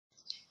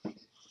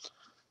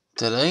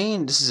Today,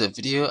 this is a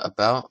video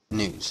about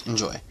news.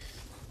 Enjoy.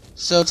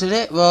 So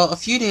today, well, a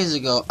few days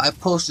ago, I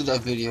posted a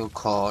video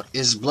called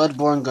 "Is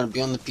Bloodborne gonna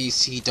be on the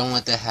PC? Don't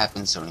let that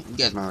happen, Sony." You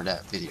guys remember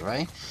that video,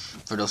 right?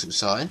 For those who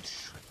saw it.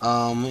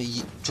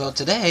 So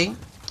today,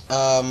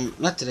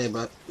 not today,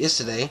 but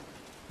yesterday,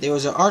 there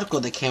was an article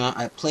that came out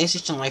at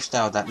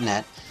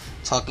PlayStationLifestyle.net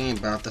talking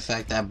about the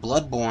fact that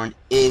Bloodborne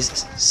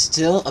is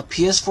still a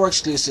PS4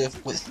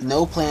 exclusive with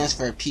no plans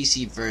for a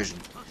PC version.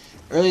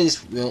 Earlier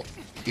this, well,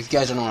 if you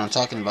guys don't know what I'm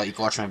talking about, you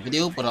can watch my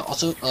video, but I'll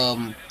also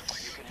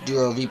do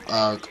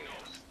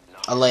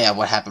a layout of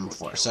what happened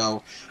before.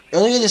 So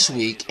earlier this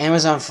week,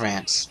 Amazon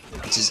France,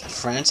 which is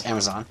France,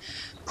 Amazon,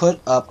 put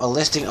up a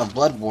listing of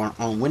Bloodborne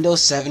on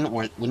Windows 7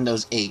 or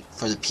Windows 8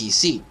 for the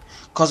PC,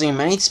 causing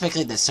many to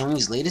speculate that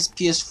Sony's latest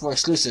PS4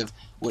 exclusive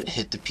would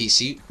hit the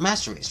PC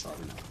Master Race, for all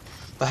we know.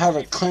 But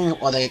however, clearing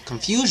up all that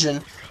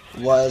confusion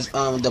was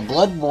the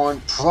Bloodborne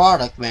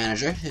product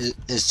manager.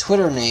 His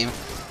Twitter name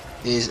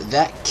is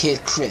That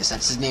Kid Chris.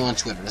 That's his name on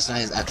Twitter. That's not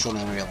his actual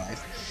name in real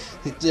life.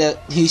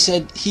 He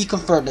said he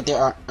confirmed that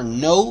there are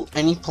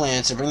any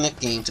plans to bring the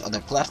game to other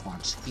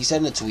platforms. He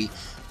said in a tweet,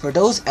 "For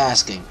those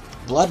asking,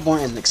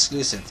 Bloodborne is an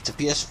exclusive to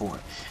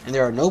PS4, and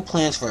there are no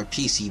plans for a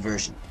PC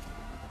version."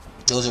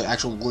 Those are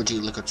actual words.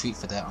 You look a tweet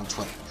for that on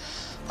Twitter.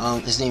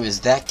 His name is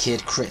That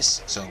Kid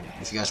Chris. So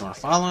if you guys want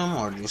to follow him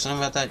or do something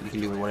about that, you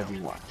can do whatever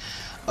you want.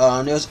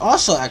 There was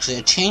also actually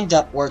a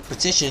Change.org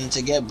petition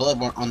to get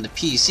Bloodborne on the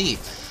PC.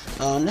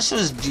 This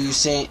was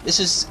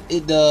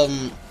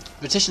the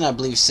petition, I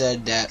believe,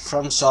 said that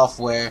From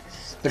Software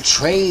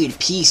betrayed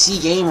PC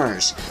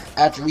gamers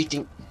after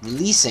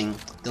releasing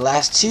the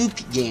last two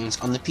games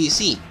on the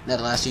PC. Now,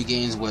 the last two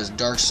games was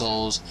Dark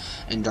Souls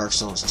and Dark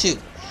Souls 2.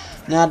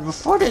 Now,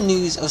 before the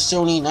news of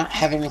Sony not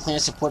having any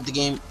plans to port the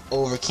game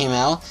over came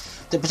out,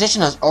 the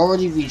petition has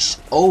already reached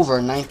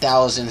over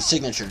 9,000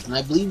 signatures, and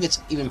I believe it's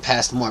even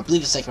past more. I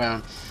believe it's like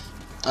around,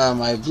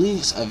 I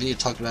believe a video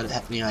talked about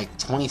it being like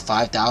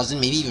 25,000,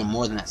 maybe even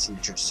more than that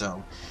signature.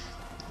 So,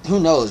 who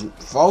knows?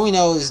 For all we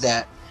know is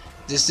that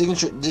this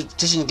petition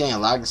is getting a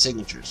lot of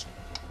signatures.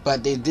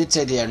 But they did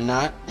say they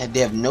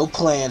have no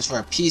plans for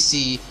a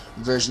PC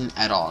version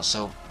at all.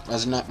 So,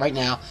 as of not right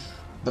now,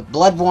 but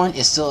Bloodborne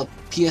is still a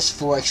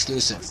PS4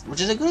 exclusive,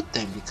 which is a good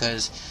thing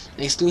because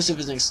an exclusive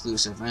is an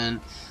exclusive, and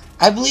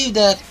I believe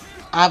that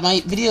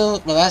my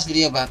last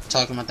video about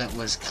talking about that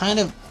was kind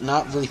of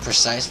not really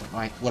precise with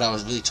what I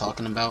was really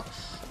talking about.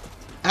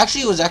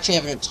 Actually, it was actually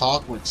having a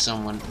talk with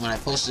someone when I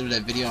posted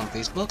that video on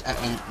Facebook.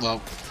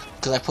 Well,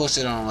 because I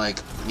posted on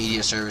like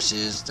media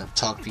services to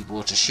talk to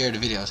people to share the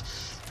videos,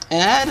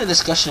 and I had a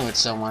discussion with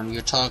someone. We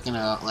were talking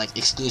about like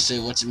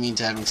exclusive, what's it mean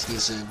to have an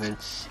exclusive, and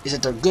is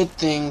it a good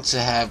thing to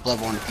have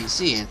Bloodborne on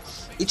PC? And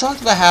we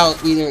talked about how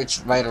either it's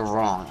right or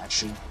wrong,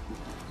 actually.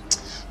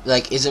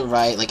 Like, is it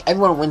right? Like,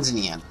 everyone wins in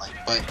the end. Like,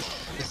 but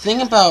the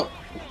thing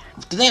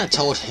I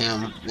told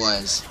him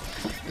was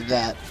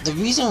that the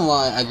reason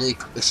why I believe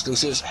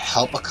exclusives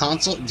help a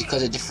console is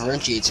because it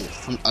differentiates it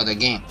from other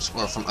games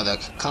or from other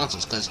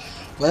consoles. Because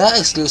without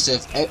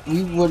exclusive,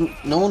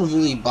 no one would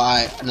really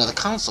buy another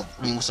console.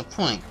 I mean, what's the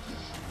point?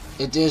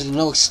 If there's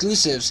no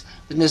exclusives,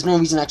 then there's no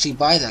reason to actually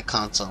buy that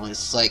console.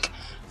 It's like,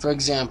 for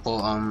example,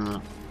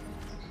 I'm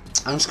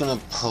just gonna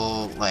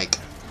pull like,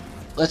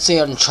 let's say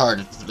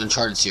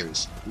Uncharted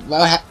series.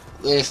 Well,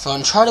 if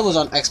Uncharted was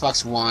on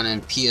Xbox One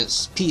and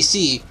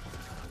PC,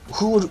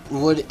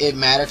 would it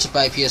matter to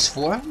buy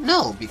PS4?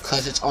 No,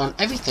 because it's on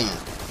everything.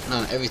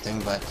 Not on everything,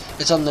 but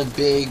it's on the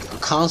big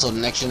console, the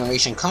next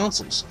generation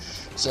consoles.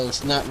 So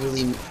it's not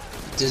really.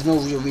 There's no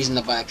real reason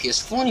to buy a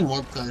PS4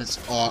 anymore because it's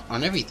all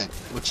on everything.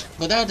 Which,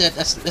 without that,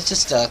 that's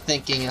just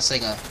thinking. It's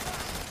like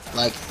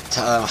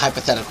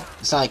hypothetical.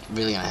 It's not like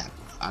really gonna happen.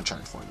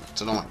 Uncharted 4,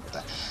 so don't worry about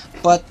that.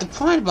 But the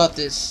point about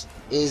this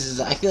is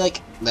I feel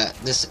like that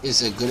this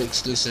is a good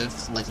exclusive,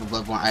 like for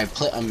Bloodborne. I'm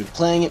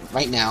playing it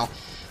right now.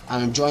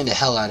 I'm enjoying the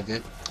hell out of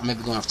it. I might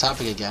be going off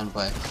topic again,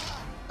 but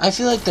I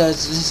feel like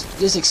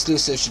this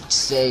exclusive should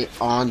stay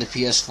on the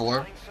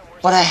PS4.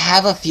 But I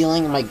have a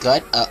feeling in my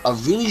gut, a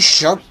really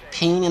sharp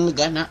pain in the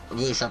gut, not a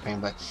really sharp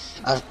pain, but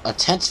a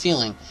tense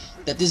feeling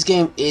that this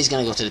game is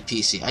gonna go to the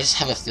PC. I just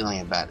have a feeling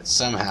about it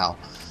somehow.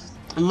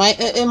 It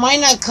might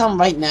not come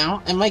right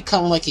now. It might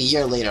come like a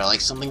year later, like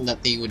something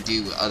that they would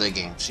do with other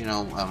games. You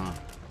know,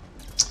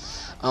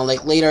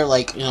 like later,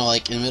 like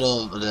like in the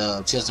middle of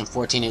the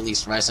 2014, at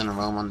least Rise and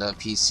Rome on the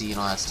PC and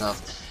all that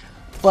stuff.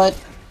 But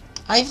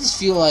I just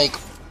feel like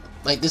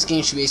this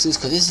game should be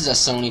exclusive because this is a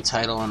Sony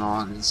title and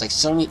all. And it's like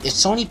Sony. If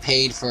Sony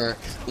paid for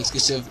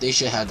exclusive, they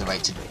should have the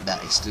right to do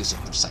that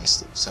exclusive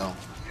precisely. So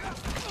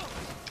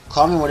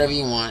call me whatever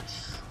you want.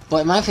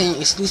 But in my opinion,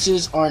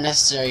 exclusives are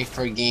necessary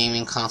for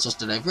gaming consoles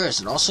to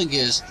diverse. It also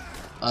gives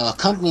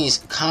companies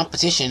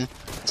competition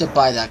to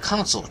buy that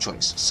console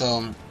choice.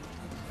 So,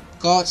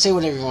 go out, say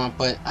whatever you want,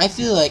 but I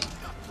feel like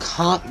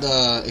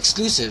the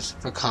exclusives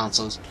for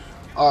consoles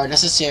are a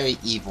necessary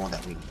evil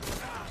that we need.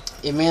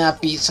 It may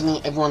not be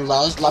something everyone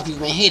loves. A lot of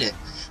people may hate it.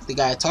 The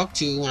guy I talked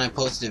to when I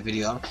posted the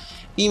video,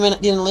 he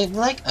didn't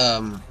like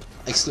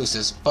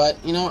exclusives, but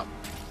you know,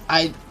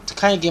 I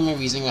kind of get my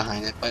reasoning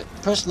behind it, but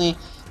personally,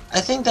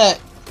 I think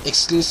that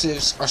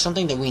exclusives are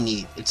something that we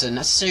need. It's a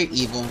necessary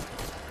evil,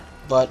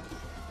 but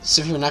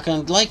some people are not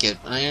going to like it,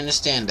 and I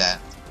understand that.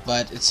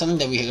 But it's something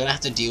that we're going to have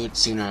to deal with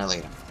sooner or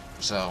later.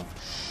 So,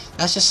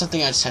 that's just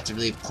something I just have to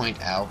really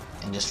point out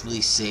and just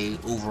really say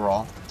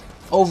overall.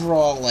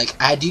 Overall, like,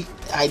 I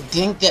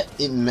think that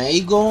it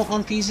may go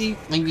on PC,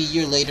 maybe a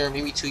year later,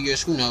 maybe 2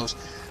 years, who knows.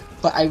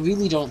 But I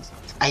really don't,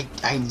 I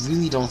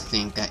really don't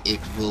think that it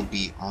will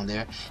be on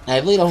there. And I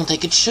really don't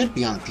think it should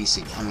be on the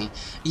PC. I mean,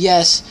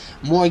 yes,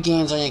 more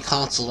games on your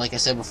console, like I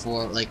said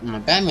before, like my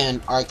Batman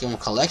Arkham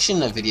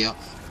collection video,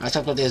 I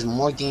talked about there's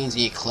more games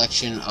in your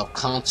collection of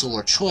console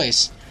or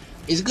choice.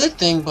 It's a good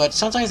thing, but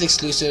sometimes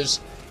exclusives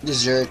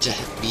deserve to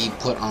be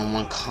put on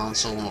one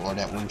console or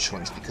that one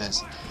choice,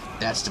 because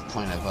that's the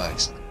point of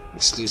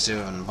exclusive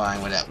and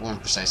buying with that one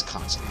precise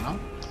console, you know?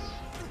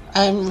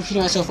 I'm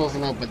repeating myself over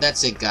and over, but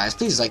that's it, guys.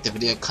 Please like the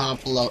video,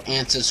 comment below,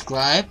 and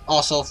subscribe.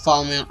 Also,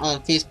 follow me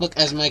on Facebook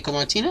as Michael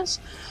Martinez.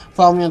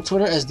 Follow me on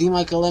Twitter as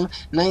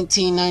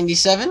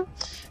TheMichaelM1997.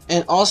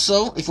 And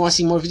also, if you want to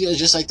see more videos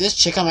just like this,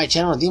 check out my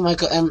channel,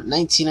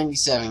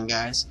 TheMichaelM1997,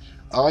 guys.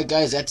 Alright,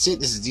 guys, that's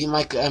it. This is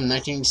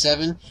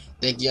TheMichaelM1997.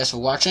 Thank you guys for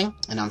watching,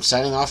 and I'm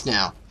signing off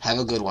now. Have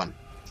a good one.